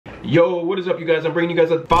Yo, what is up you guys? I'm bringing you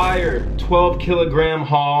guys a fire 12 kilogram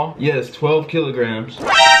haul. Yes, 12 kilograms.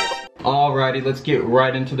 Alrighty, let's get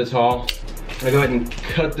right into this haul. I'm gonna go ahead and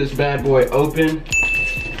cut this bad boy open.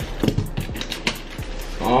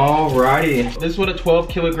 Alrighty, this is what a 12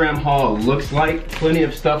 kilogram haul looks like. Plenty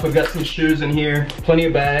of stuff. We've got some shoes in here, plenty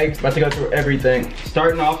of bags. About to go through everything.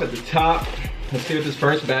 Starting off at the top, let's see what this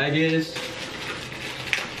first bag is.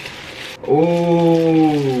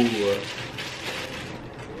 Ooh.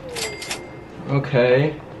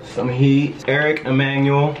 Okay, some heat. Eric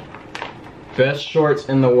Emanuel, best shorts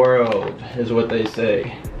in the world is what they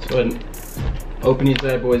say. Let's go ahead and open these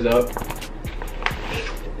bad boys up.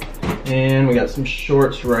 And we got some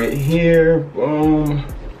shorts right here. Boom.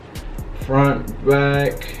 Front,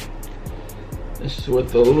 back. This is what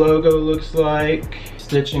the logo looks like.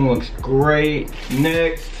 Stitching looks great.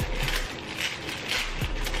 Next,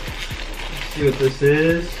 let's see what this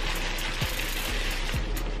is.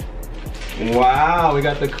 Wow, we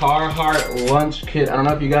got the Carhartt lunch kit. I don't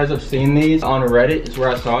know if you guys have seen these on Reddit. It's where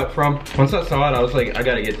I saw it from. Once I saw it, I was like, I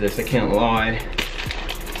gotta get this. I can't lie.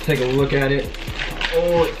 Take a look at it.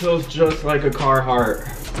 Oh, it feels just like a Carhartt.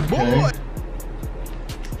 Okay.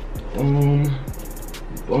 Boom,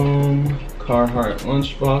 boom. Carhartt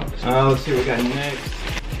lunchbox. Let's see what we got next.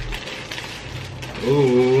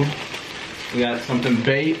 Ooh, we got something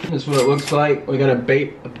BAPE. This is what it looks like. We got a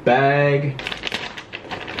BAPE bag.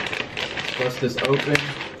 Bust this open.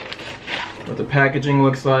 What the packaging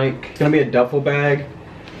looks like. It's gonna be a duffel bag.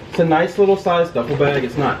 It's a nice little size duffel bag.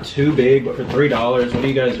 It's not too big, but for $3, what do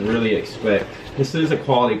you guys really expect? This is a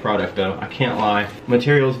quality product though, I can't lie.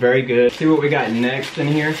 Material's very good. Let's see what we got next in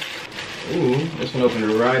here. Ooh, this one opened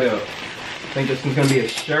right up. I think this one's gonna be a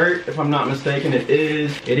shirt, if I'm not mistaken. It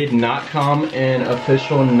is. It did not come in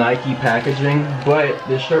official Nike packaging, but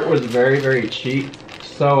this shirt was very, very cheap,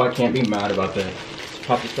 so I can't be mad about that. Let's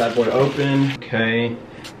pop this bad boy open. Okay,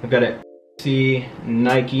 I've got a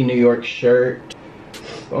Nike New York shirt.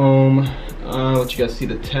 Boom. Let you guys see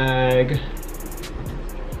the tag.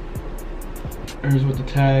 Here's what the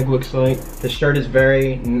tag looks like. The shirt is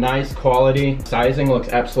very nice quality. Sizing looks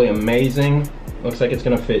absolutely amazing. Looks like it's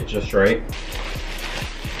gonna fit just right.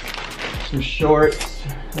 Some shorts.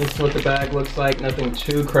 This is what the bag looks like. Nothing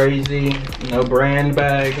too crazy. No brand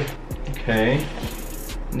bag. Okay.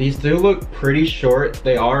 These do look pretty short.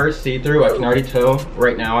 They are see-through, I can already tell.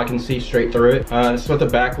 Right now I can see straight through it. This is what the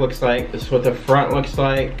back looks like. This is what the front looks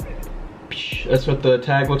like. That's what the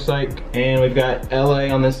tag looks like. And we've got LA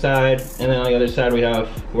on this side, and then on the other side we have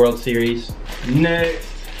World Series. Next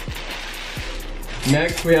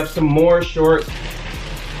we have some more shorts.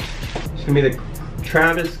 It's gonna be the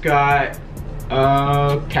Travis Scott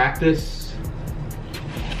cactus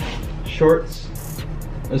shorts.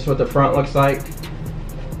 This is what the front looks like.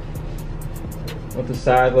 What the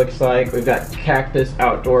side looks like. We've got Cactus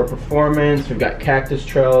Outdoor Performance. We've got Cactus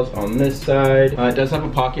Trails on this side. It does have a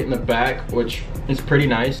pocket in the back, which is pretty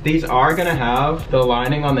nice. These are gonna have the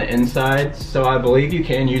lining on the inside, so I believe you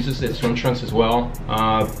can use this as swim trunks as well.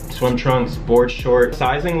 Swim trunks, board shorts.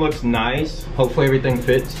 Sizing looks nice. Hopefully everything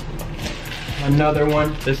fits. Another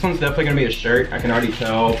one. This one's definitely gonna be a shirt. I can already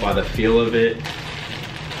tell by the feel of it.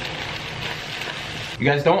 You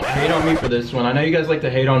guys don't hate on me for this one. I know you guys like to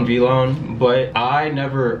hate on V-Lone, but I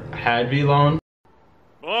never had V-Lone.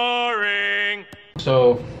 Boring.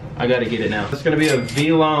 So I gotta get it now. It's gonna be a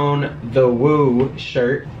V-Lone The Woo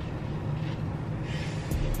shirt.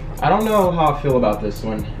 I don't know how I feel about this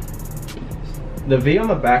one. The V on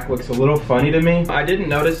the back looks a little funny to me. I didn't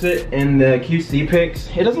notice it in the QC pics.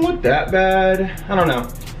 It doesn't look that bad. I don't know.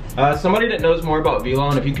 Somebody that knows more about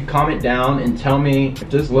V-Lone, if you could comment down and tell me if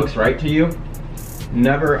this looks right to you.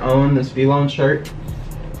 Never owned this V-Lone shirt,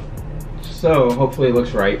 so hopefully it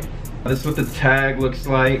looks right. This is what the tag looks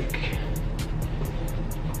like.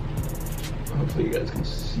 Hopefully you guys can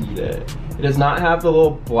see that. It does not have the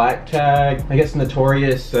little black tag. I guess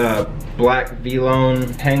notorious black V-Lone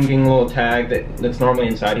hanging little tag that's normally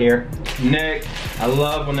inside here. Next, I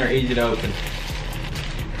love when they're easy to open.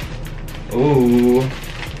 Ooh.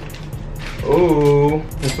 Ooh.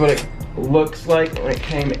 This is what it looks like when it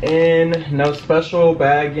came in. No special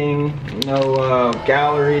bagging, no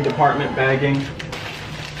gallery department bagging.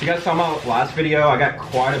 You guys saw my last video, I got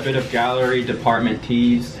quite a bit of gallery department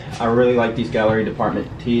tees. I really like these gallery department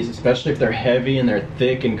tees, especially if they're heavy and they're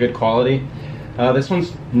thick and good quality. This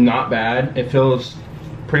one's not bad. It feels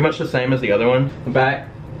pretty much the same as the other one. The back,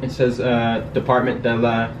 it says Department de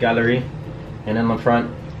la Galerie, and in the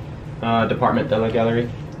front, Department de la Galerie.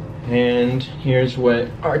 And here's what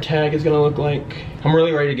our tag is gonna look like. I'm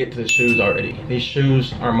really ready to get to the shoes already. These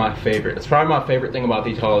shoes are my favorite. It's probably my favorite thing about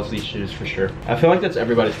these hauls, these shoes for sure. I feel like that's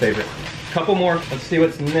everybody's favorite. Couple more, let's see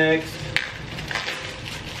what's next.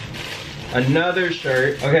 Another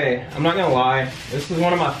shirt. Okay, I'm not gonna lie, this is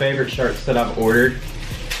one of my favorite shirts that I've ordered.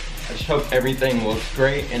 I just hope everything looks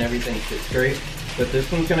great and everything fits great. But this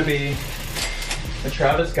one's gonna be a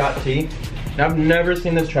Travis Scott tee. Now, I've never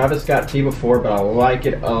seen this Travis Scott tee before, but I like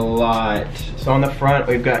it a lot. So on the front,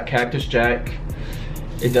 we've got Cactus Jack.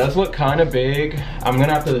 It does look kind of big. I'm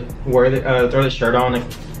gonna have to wear throw the shirt on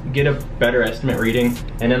and get a better estimate reading.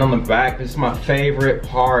 And then on the back, this is my favorite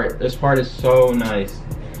part. This part is so nice.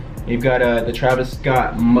 You've got the Travis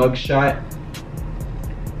Scott mugshot.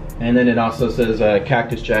 And then it also says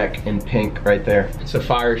Cactus Jack in pink right there. It's a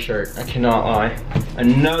fire shirt, I cannot lie.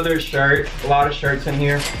 Another shirt, a lot of shirts in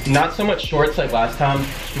here. Not so much shorts like last time,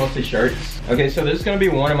 mostly shirts. Okay, so this is gonna be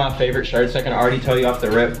one of my favorite shirts. I can already tell you off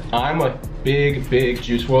the rip. I'm a big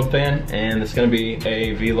Juice WRLD fan, and it's gonna be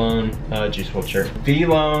a V-Lone Juice WRLD shirt.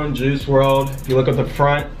 V-Lone Juice WRLD. If you look at the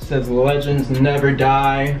front, it says Legends Never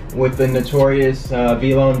Die with the notorious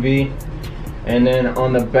V-Lone V. And then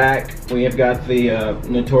on the back, we have got the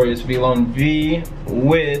notorious V-Lone V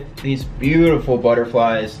with these beautiful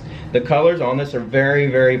butterflies. The colors on this are very,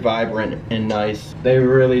 very vibrant and nice. They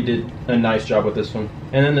really did a nice job with this one.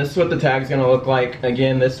 And then this is what the tag's gonna look like.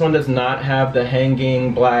 Again, this one does not have the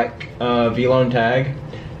hanging black V-Lone tag.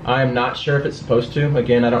 I'm not sure if it's supposed to.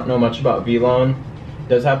 Again, I don't know much about V-Lone. It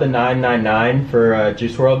does have the 999 for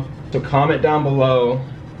Juice WRLD. So comment down below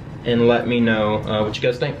and let me know what you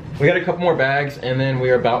guys think. We got a couple more bags and then we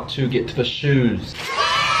are about to get to the shoes.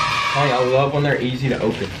 Oh, I love when they're easy to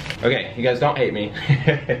open. Okay, you guys don't hate me.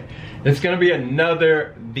 It's gonna be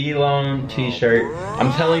another V-Lone t-shirt.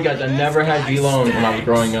 I'm telling you guys, I never had V-Lone when I was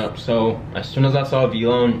growing up. So as soon as I saw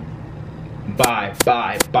V-Lone, buy.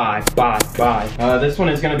 This one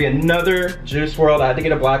is gonna be another Juice WRLD. I had to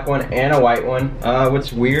get a black one and a white one.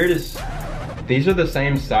 What's weird is these are the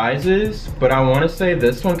same sizes, but I want to say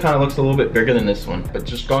this one kind of looks a little bit bigger than this one. But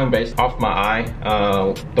just going based off my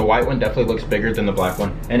eye, the white one definitely looks bigger than the black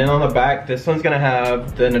one. And then on the back, this one's gonna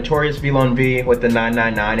have the notorious V-Lone V with the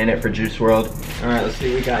 999 in it for Juice WRLD. All right, let's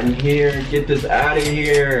see what we got in here. Get this out of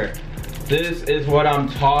here. This is what I'm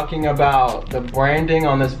talking about. The branding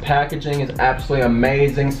on this packaging is absolutely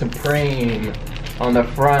amazing. Supreme on the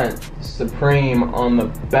front, Supreme on the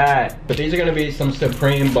back. But these are gonna be some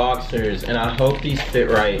Supreme boxers, and I hope these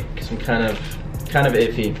fit right, because I'm kind of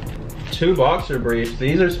iffy. 2 boxer briefs.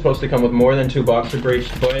 These are supposed to come with more than 2 boxer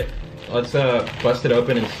briefs, but let's bust it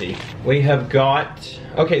open and see. We have got,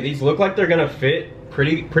 okay, these look like they're gonna fit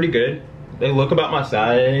pretty good. They look about my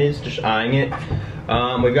size, just eyeing it.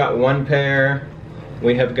 We've got 1 pair,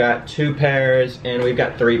 we have got 2 pairs, and we've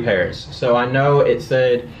got 3 pairs. So I know it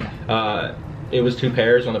said it was 2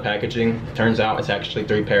 pairs on the packaging. Turns out it's actually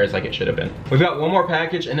 3 pairs like it should have been. We've got 1 more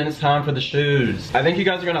package and then it's time for the shoes. I think you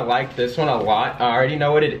guys are gonna like this one a lot. I already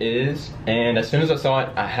know what it is, and as soon as I saw it,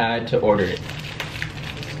 I had to order it.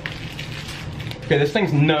 Okay, this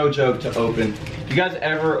thing's no joke to open. You guys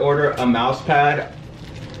ever order a mouse pad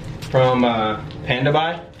from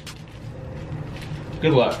PANDABUY?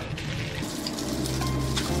 Good luck.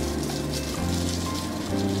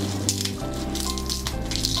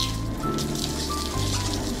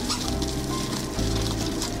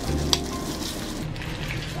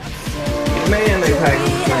 Man, they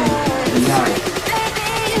packaged this thing nice.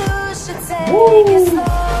 Woo!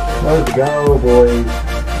 Let's go, boys.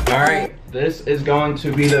 Alright, this is going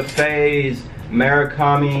to be the FaZe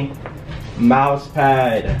Murakami mouse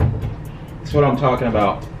pad. That's what I'm talking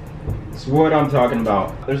about. That's what I'm talking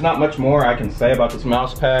about. There's not much more I can say about this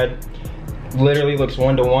mouse pad. Literally looks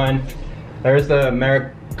 1-to-1. There's the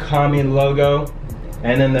Murakami logo,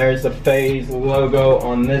 and then there's the FaZe logo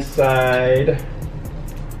on this side.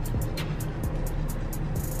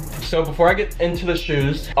 So before I get into the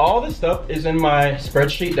shoes, all this stuff is in my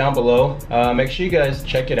spreadsheet down below. Make sure you guys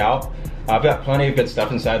check it out. I've got plenty of good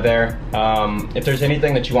stuff inside there. If there's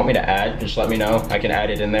anything that you want me to add, just let me know. I can add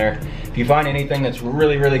it in there. If you find anything that's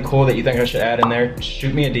really cool that you think I should add in there,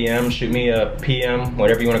 shoot me a DM, shoot me a PM,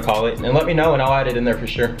 whatever you want to call it, and let me know and I'll add it in there for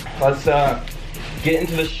sure. Let's get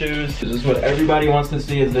into the shoes. This is what everybody wants to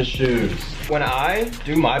see, is the shoes. When I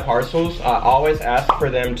do my parcels, I always ask for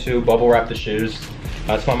them to bubble wrap the shoes.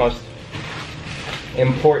 That's my most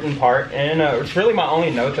important part, and it's really my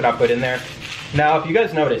only note that I put in there. Now, if you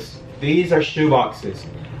guys notice, these are shoe boxes.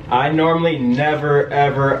 I normally never,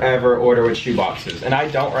 ever order with shoe boxes, and I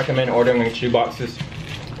don't recommend ordering with shoe boxes.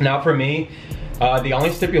 Now, for me, The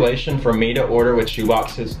only stipulation for me to order with shoe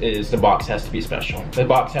boxes is the box has to be special. The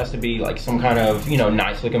box has to be like some kind of, you know,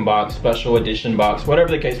 nice looking box, special edition box, whatever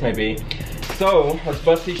the case may be. So let's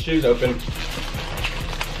bust these shoes open.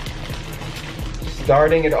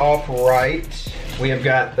 Starting it off right, we have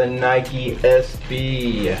got the Nike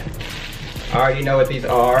SB. I already know what these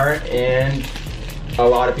are, and a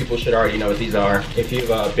lot of people should already know what these are if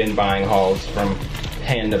you've been buying hauls from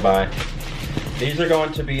PANDABUY. These are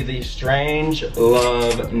going to be the Strange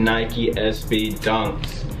Love Nike SB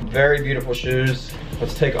Dunks. Very beautiful shoes.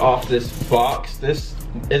 Let's take off this box. This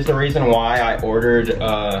is the reason why I ordered,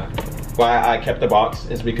 why I kept the box,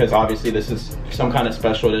 is because obviously this is some kind of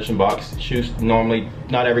special edition box. Shoes, normally,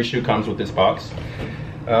 not every shoe comes with this box.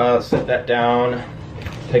 Let's set that down.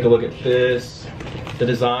 Take a look at this. The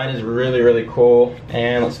design is really, really cool.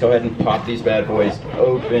 And let's go ahead and pop these bad boys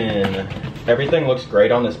open. Everything looks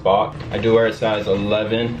great on this box. I do wear a size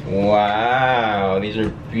 11. Wow, these are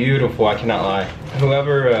beautiful, I cannot lie.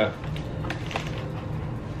 Whoever,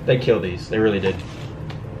 they killed these, they really did.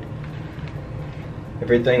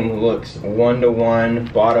 Everything looks one-to-one,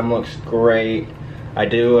 bottom looks great. I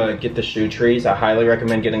do get the shoe trees. I highly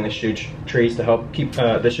recommend getting the shoe trees to help keep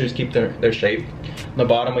the shoes keep their shape. On the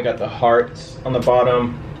bottom, we got the hearts on the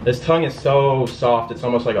bottom. This tongue is so soft, it's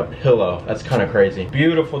almost like a pillow. That's kind of crazy.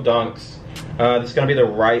 Beautiful dunks. This is gonna be the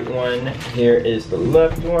right one. Here is the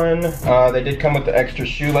left one. They did come with the extra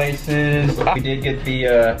shoelaces. We did get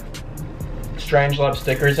the Strange Love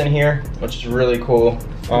stickers in here, which is really cool.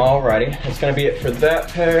 Alrighty, that's gonna be it for that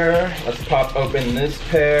pair. Let's pop open this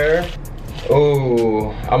pair.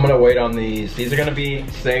 Oh, I'm gonna wait on these. These are gonna be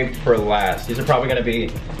saved for last. These are probably gonna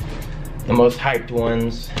be the most hyped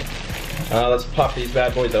ones. Let's pop these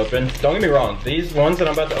bad boys open. Don't get me wrong, these ones that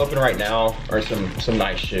I'm about to open right now are some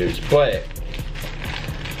nice shoes, but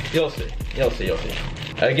you'll see.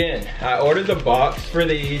 Again, I ordered the box for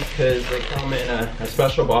these because they come in a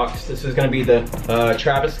special box. This is gonna be the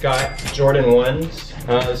Travis Scott Jordan 1s.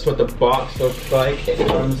 This is what the box looks like. It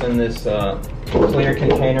comes in this clear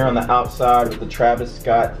container on the outside with the Travis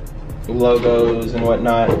Scott logos and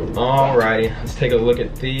whatnot. Alrighty, let's take a look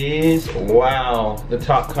at these. Wow, the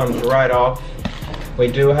top comes right off.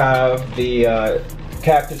 We do have the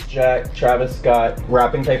Cactus Jack Travis Scott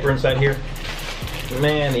wrapping paper inside here.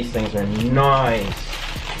 Man, these things are nice.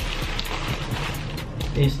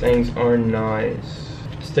 These things are nice.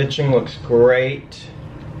 Stitching looks great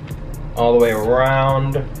all the way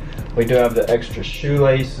around. We do have the extra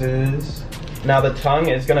shoelaces. Now the tongue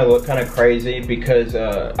is gonna look kind of crazy because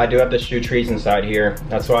I do have the shoe trees inside here.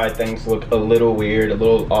 That's why things look a little weird, a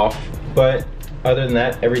little off. But other than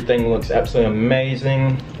that, everything looks absolutely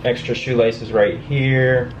amazing. Extra shoelaces right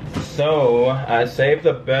here. So I saved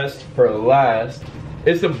the best for last.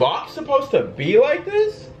 Is the box supposed to be like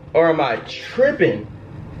this? Or am I tripping?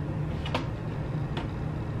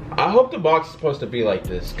 I hope the box is supposed to be like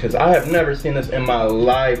this, because I have never seen this in my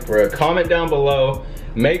life, bro. Comment down below,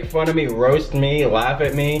 make fun of me, roast me, laugh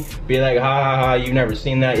at me, be like, ha ha ha, you've never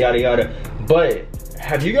seen that, yada yada. But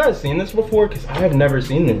have you guys seen this before? Because I have never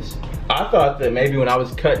seen this. I thought that maybe when I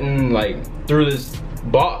was cutting like through this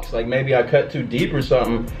box, like maybe I cut too deep or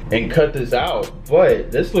something and cut this out,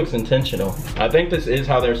 but this looks intentional. I think this is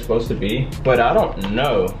how they're supposed to be, but I don't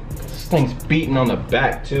know. This thing's beaten on the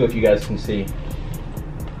back too, if you guys can see.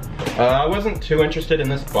 I wasn't too interested in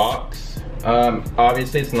this box.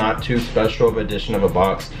 Obviously it's not too special of an edition of a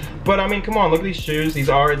box, but I mean, come on, look at these shoes. These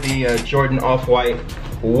are the Jordan Off-White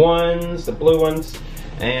ones, the blue ones,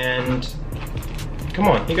 and come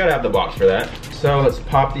on, you gotta have the box for that. So let's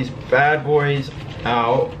pop these bad boys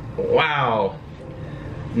out. Wow.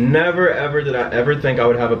 Never ever did I ever think I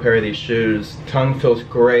would have a pair of these shoes. Tongue feels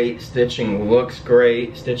great, stitching looks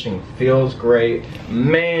great, stitching feels great.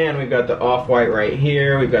 Man, we've got the Off-White right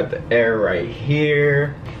here, we've got the Air right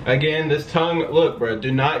here. Again, this tongue, look bro,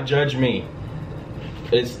 do not judge me.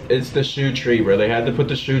 It's the shoe tree, bro. They had to put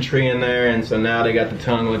the shoe tree in there, and so now they got the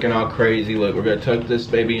tongue looking all crazy. Look, we're gonna tuck this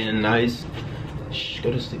baby in nice. Shh,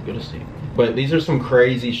 go to sleep, go to sleep. But these are some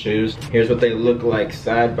crazy shoes. Here's what they look like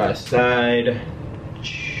side by side.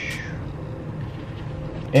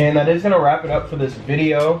 And that is gonna wrap it up for this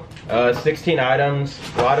video. 16 items,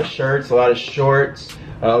 a lot of shirts, a lot of shorts.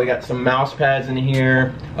 We got some mouse pads in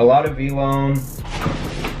here, a lot of V-Loan.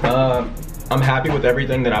 I'm happy with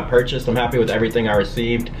everything that I purchased. I'm happy with everything I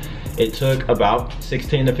received. It took about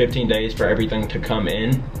 16 to 15 days for everything to come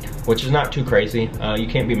in. which is not too crazy. You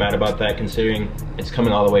can't be mad about that considering it's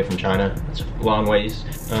coming all the way from China. It's a long ways.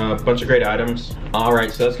 Bunch of great items. All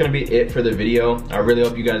right, so that's gonna be it for the video. I really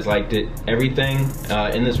hope you guys liked it. Everything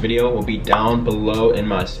in this video will be down below in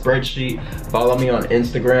my spreadsheet. Follow me on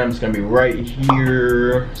Instagram. It's gonna be right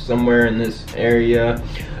here, somewhere in this area.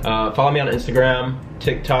 Follow me on Instagram,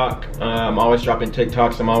 TikTok. I'm always dropping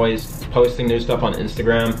TikToks. I'm always posting new stuff on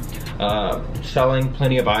Instagram. Selling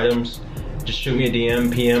plenty of items. Just shoot me a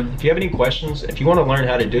DM, PM. If you have any questions, if you want to learn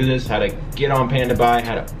how to do this, how to get on PANDABUY,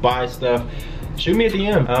 how to buy stuff, shoot me a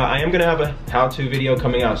DM. I am gonna have a how-to video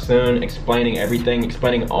coming out soon, explaining everything,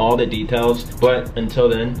 explaining all the details. But until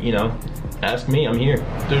then, you know, ask me, I'm here.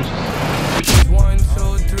 Deuces. 1,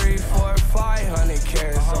 2, 3, 4, 500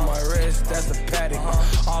 carats on my wrist, that's a paddock.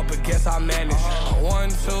 All but guess I manage. 1,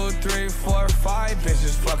 2, 3, 4, 5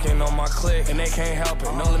 bitches fucking on my click, and they can't help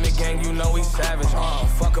it. No limit gang, you know we savage.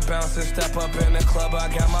 Fuck a bouncer, step up in the club, I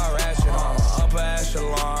got my ratchet on. Upper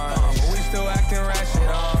echelon, but we still acting ratchet.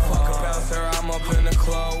 Fuck a bouncer, I'm up in the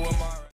club with my